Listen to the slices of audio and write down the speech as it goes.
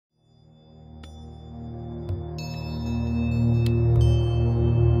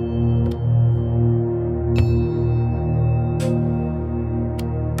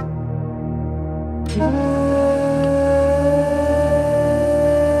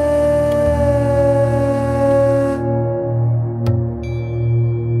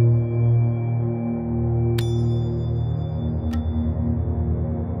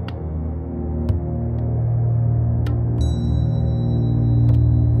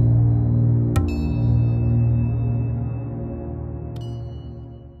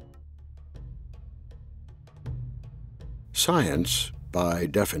Science, by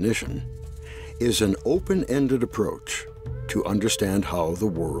definition, is an open-ended approach to understand how the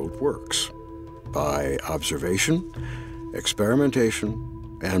world works by observation,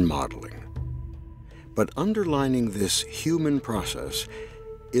 experimentation, and modeling. But underlining this human process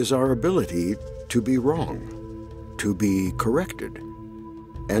is our ability to be wrong, to be corrected,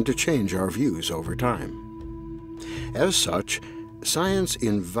 and to change our views over time. As such, science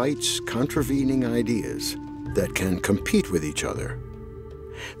invites contravening ideas that can compete with each other.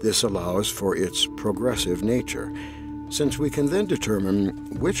 This allows for its progressive nature, since we can then determine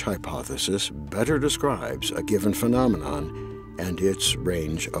which hypothesis better describes a given phenomenon and its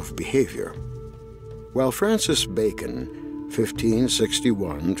range of behavior. While Francis Bacon,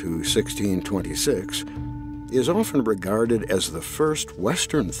 1561 to 1626, is often regarded as the first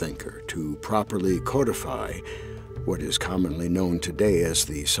Western thinker to properly codify what is commonly known today as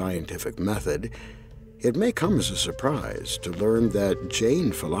the scientific method, it may come as a surprise to learn that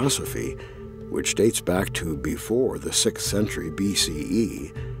Jain philosophy, which dates back to before the 6th century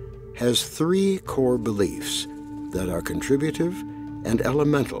BCE, has 3 core beliefs that are contributive and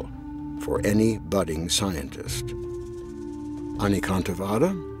elemental for any budding scientist: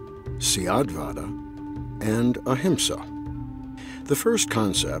 Anekāntavāda, Syādvāda, and Ahimsā. The first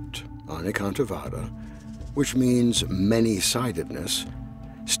concept, Anekāntavāda, which means many-sidedness,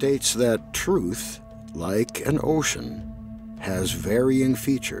 states that truth, like an ocean, has varying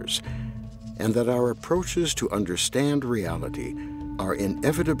features, and that our approaches to understand reality are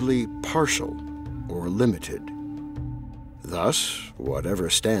inevitably partial or limited. Thus, whatever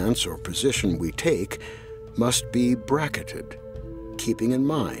stance or position we take must be bracketed, keeping in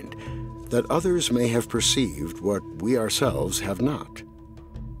mind that others may have perceived what we ourselves have not.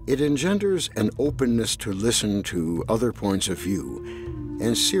 It engenders an openness to listen to other points of view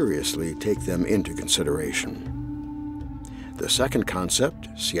and seriously take them into consideration. The second concept,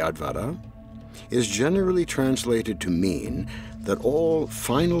 Syādvāda, is generally translated to mean that all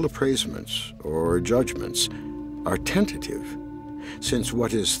final appraisements or judgments are tentative, since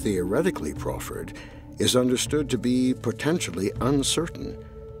what is theoretically proffered is understood to be potentially uncertain,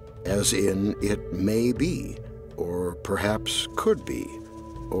 as in it may be, or perhaps could be,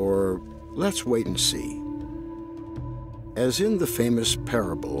 or let's wait and see. As in the famous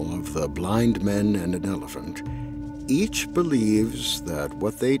parable of the blind men and an elephant, each believes that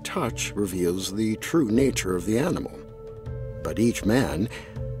what they touch reveals the true nature of the animal. But each man,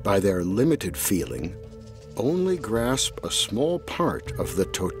 by their limited feeling, only grasp a small part of the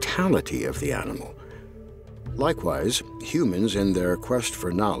totality of the animal. Likewise, humans in their quest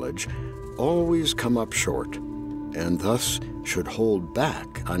for knowledge always come up short, and thus should hold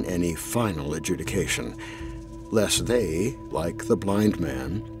back on any final adjudication, lest they, like the blind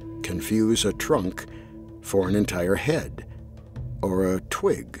man, confuse a trunk for an entire head, or a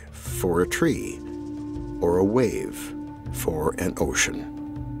twig for a tree, or a wave for an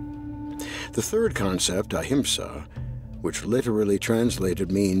ocean. The third concept, Ahimsā, which literally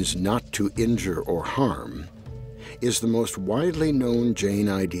translated means not to injure or harm, is the most widely known Jain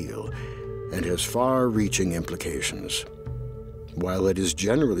ideal and has far-reaching implications. While it is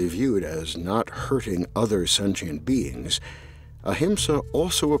generally viewed as not hurting other sentient beings, Ahimsā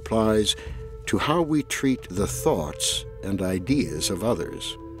also applies to how we treat the thoughts and ideas of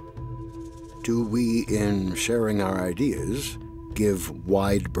others. Do we, in sharing our ideas, give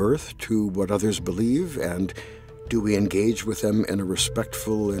wide berth to what others believe, and do we engage with them in a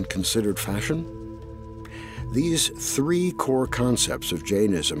respectful and considered fashion? These 3 core concepts of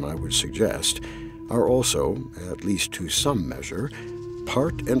Jainism, I would suggest, are also, at least to some measure,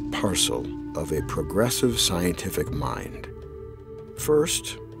 part and parcel of a progressive scientific mind.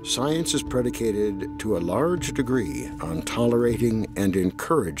 First, science is predicated to a large degree on tolerating and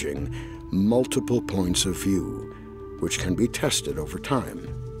encouraging multiple points of view, which can be tested over time,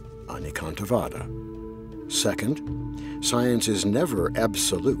 Anekāntavāda. Second, science is never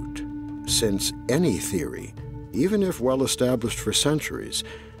absolute, since any theory, even if well established for centuries,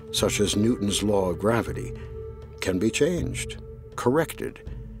 such as Newton's law of gravity, can be changed, corrected,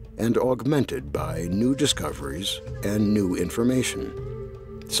 and augmented by new discoveries and new information,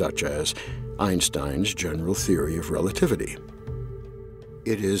 such as Einstein's general theory of relativity.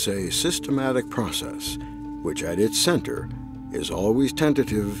 It is a systematic process which at its center is always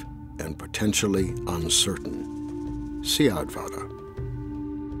tentative and potentially uncertain, Syādvāda.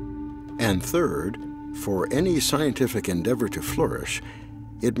 And third, for any scientific endeavor to flourish,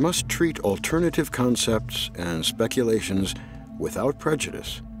 it must treat alternative concepts and speculations without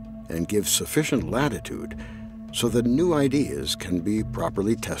prejudice and give sufficient latitude so that new ideas can be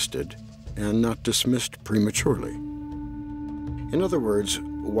properly tested and not dismissed prematurely. In other words,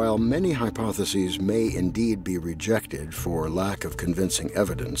 while many hypotheses may indeed be rejected for lack of convincing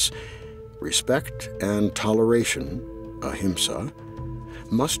evidence, respect and toleration, Ahimsā,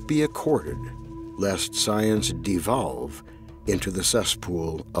 must be accorded lest science devolve into the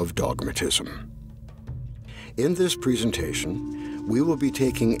cesspool of dogmatism. In this presentation, we will be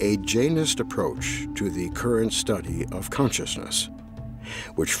taking a Jainist approach to the current study of consciousness,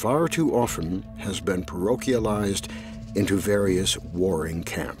 which far too often has been parochialized into various warring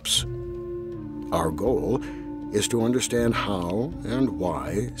camps. Our goal is to understand how and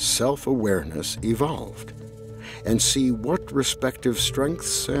why self-awareness evolved, and see what respective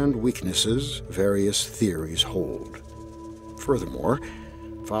strengths and weaknesses various theories hold. Furthermore,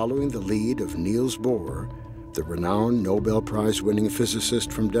 following the lead of Niels Bohr, the renowned Nobel Prize-winning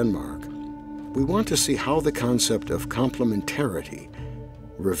physicist from Denmark, we want to see how the concept of complementarity,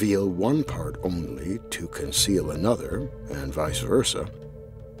 reveal one part only to conceal another, and vice versa,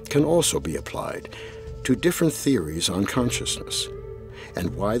 can also be applied to different theories on consciousness,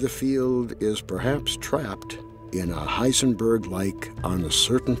 and why the field is perhaps trapped in a Heisenberg-like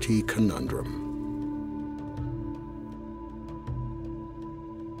uncertainty conundrum.